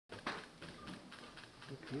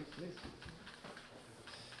Please.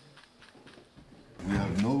 We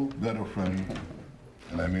have no better friend,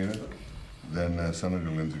 and I mean it, than Senator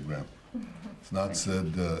Lindsey Graham. It's not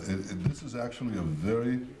said, this is actually a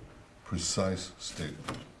very precise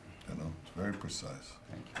statement, you know, it's very precise.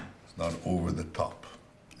 Thank you. It's not over the top.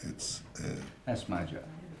 It's... That's my job.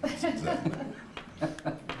 Exactly.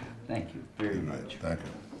 Thank you very much. Thank you.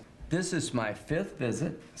 This is my 5th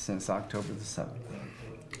visit since October the 7th.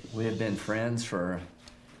 We have been friends for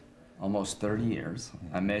almost 30 years.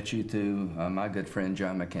 I met you through my good friend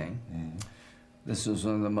John McCain. This was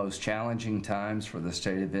one of the most challenging times for the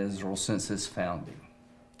State of Israel since its founding.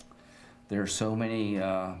 There are so many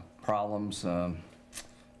problems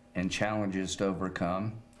and challenges to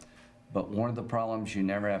overcome, but one of the problems you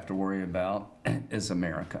never have to worry about is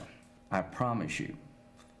America. I promise you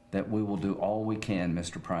that we will do all we can,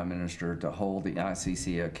 Mr. Prime Minister, to hold the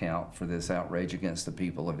ICC account for this outrage against the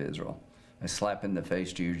people of Israel. A slap in the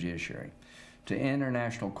face to your judiciary. To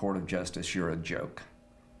International Court of Justice, you're a joke.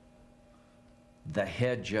 The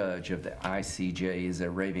head judge of the ICJ is a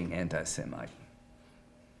raving anti-Semite.